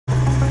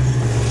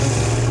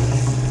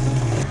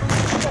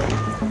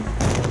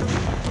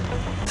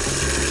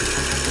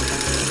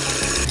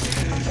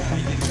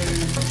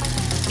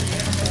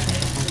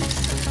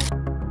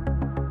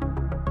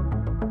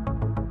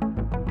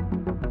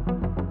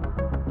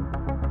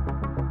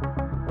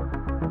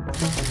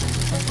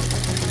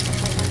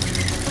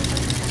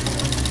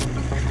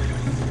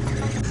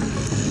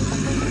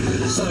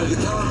So the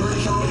current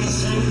British Army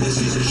tank,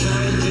 this is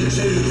Challenger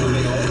 2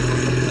 coming on,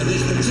 and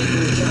this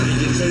particular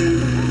Challenger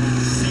 2,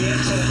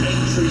 Theatre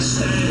Entry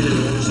Standard,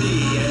 or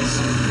TES,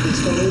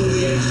 it's got all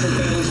the extra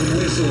bells and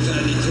whistles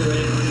added to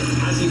it,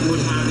 as it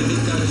would have if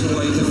it goes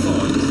away to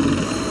fight.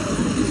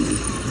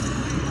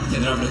 Yeah,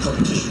 they're having a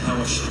competition how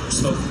much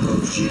smoke the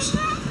boat produces.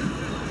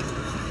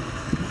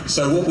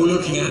 So what we're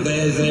looking at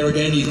there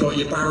again, you've got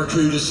your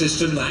Barracuda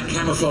system, that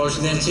camouflage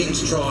netting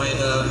to try and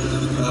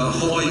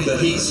hide the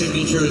heat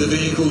signature of the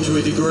vehicle to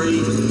a degree.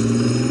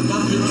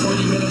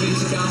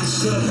 120mm gun,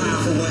 still a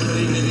powerful weapon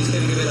even if it's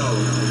getting a bit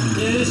old.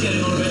 Yeah, it is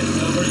getting on a bit,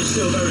 but it's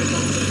still very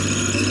confident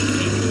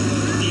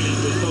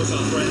dealing with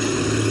mobile threats.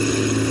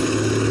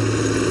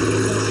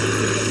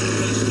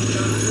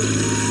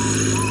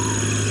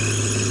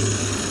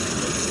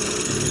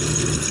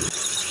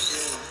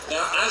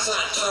 As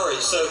that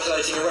turret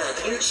circulating around,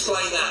 can you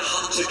explain that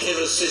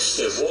hunter-killer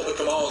system, what the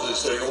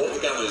commander's doing or what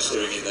the gunner's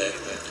doing in there?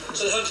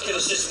 So the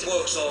hunter-killer system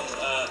works on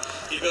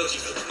the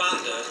ability for the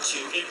commander to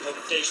input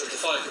data of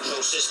the fire control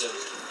system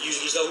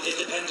using his own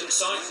independent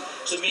sight.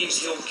 So it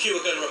means he'll cue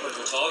a gunner up onto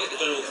a target, the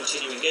gunner will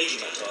continue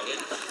engaging that target,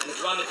 and the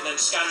commander can then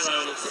scan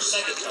around look for a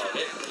second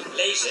target,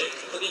 laze it,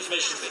 put the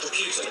information into the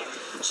computer,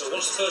 so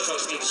once the first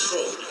target's been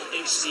destroyed, you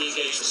can instantly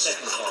engage the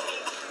second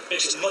target. It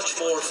makes it much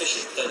more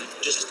efficient than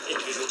just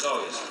individual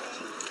targets.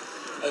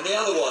 And the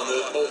other one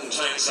that modern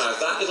tanks have,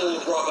 that little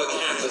rubber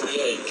cap at the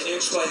end, can you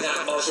explain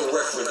that muzzle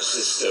reference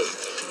system?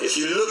 If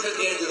you look at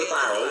the end of the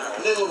barrel,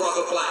 little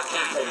rubber black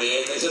cap on the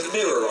end, there's a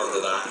mirror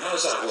under that. How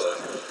does that work?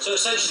 So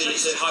essentially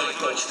it's a highly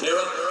polished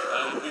mirror.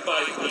 We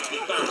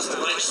bounce the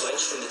light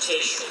source from the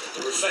tish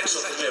that reflects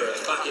off the mirror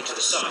and back into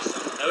the sight.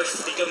 Now if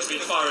the gun's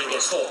been firing and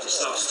gets hot, it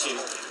starts to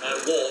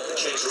warp and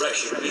change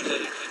direction. We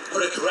can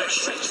put a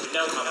correction range, we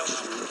know how much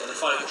to do, and the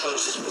fire control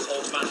system will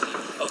automatically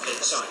update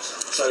the sight.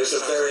 So it's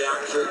a very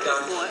accurate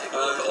gun.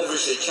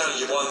 Obviously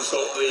Challenger 1's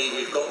got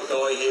we've got the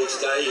guy here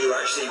today who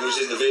actually was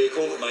in the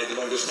vehicle that made the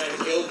longest tank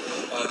kill.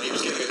 He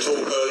was giving a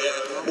talk earlier.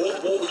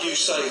 What would you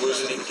say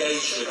was an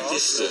engagement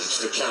distance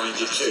for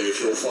Challenger 2 if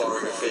you're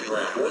firing a thin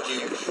round? What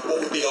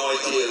would be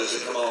ideal as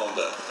a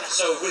commander?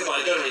 So with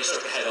my gunnery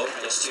instructor head on,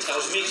 it's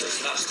 2,000 metres,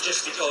 and that's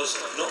just because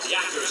not the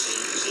accuracy,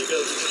 it's the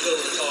ability to kill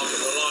the target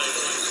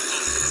reliably.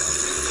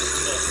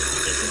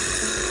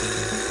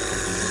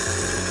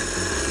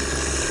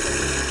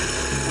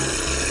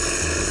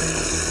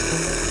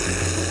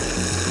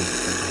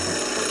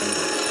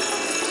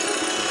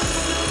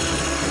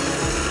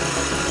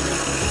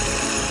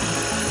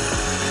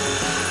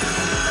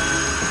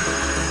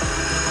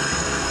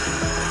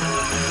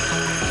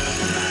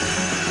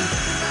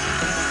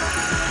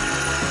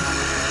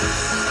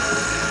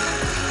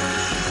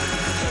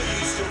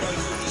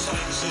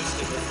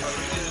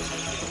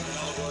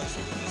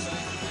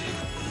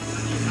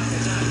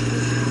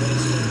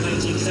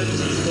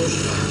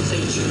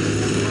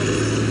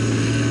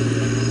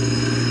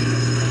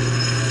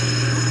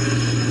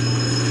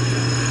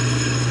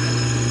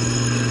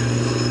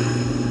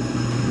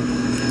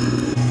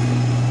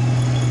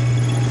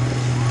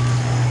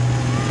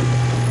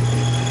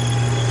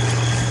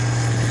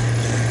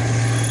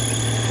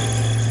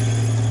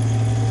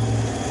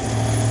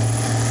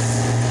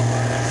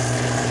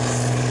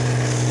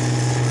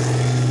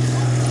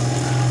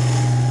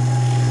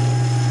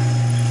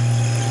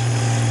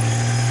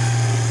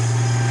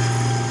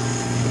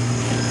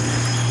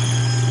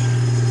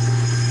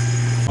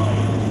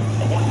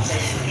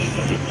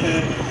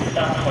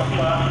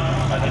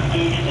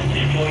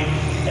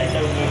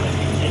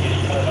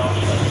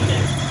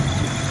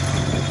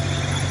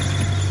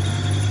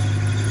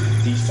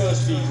 The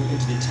first vehicle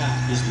into the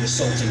attack is the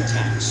assaulting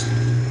tanks.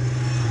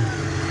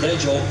 Their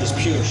job is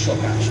pure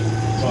shock action,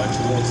 drive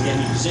towards the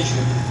enemy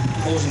position,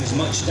 causing as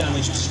much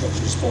damage and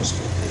destruction as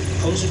possible,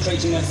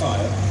 concentrating their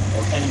fire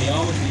on enemy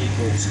armoured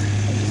vehicles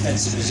and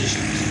defensive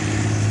positions.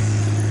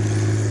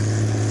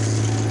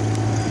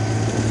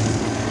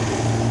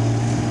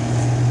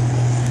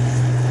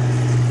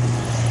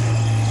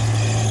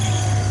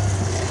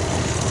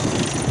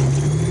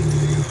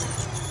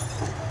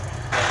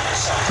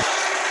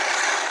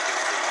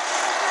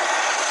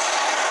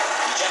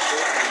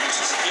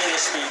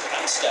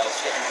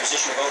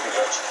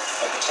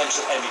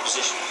 Potential enemy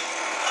position.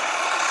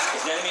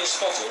 If an enemy is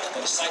spotted,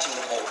 then a sighting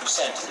report will be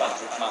sent to the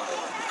battery commander.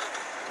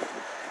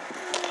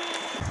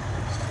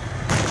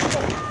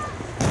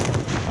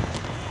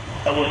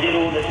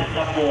 This is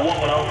Tango 1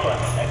 Alpha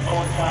at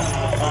contact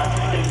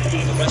at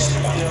 16. The rest of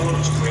the battery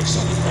is creates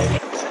something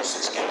across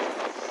this gap.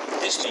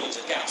 This means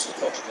a gap of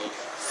approximately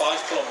 5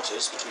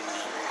 kilometres between the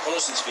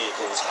reconnaissance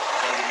vehicles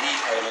and the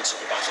lead elements of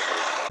the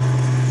battlefield.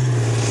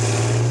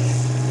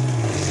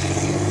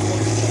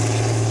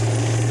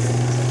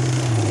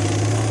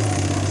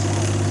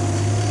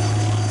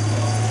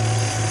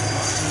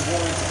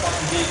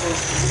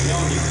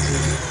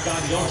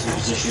 Guided onto the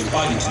position of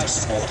Bovington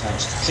support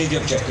tanks to clear the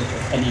objective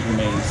of any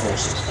remaining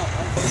forces.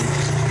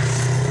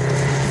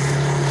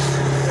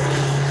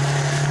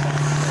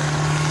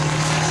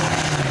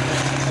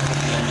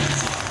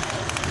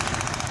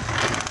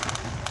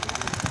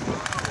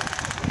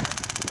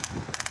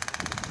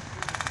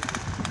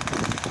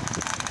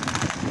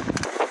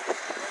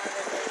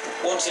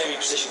 Once the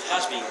enemy position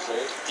has been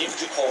cleared, the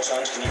infantry call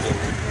signs can either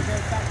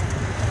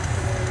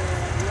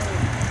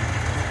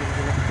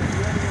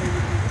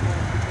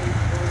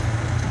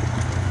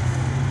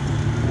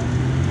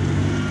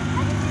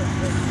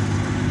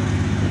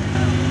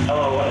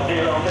Hello,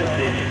 0, this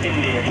is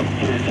India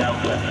to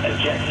Delta.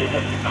 Objective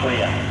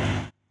clear.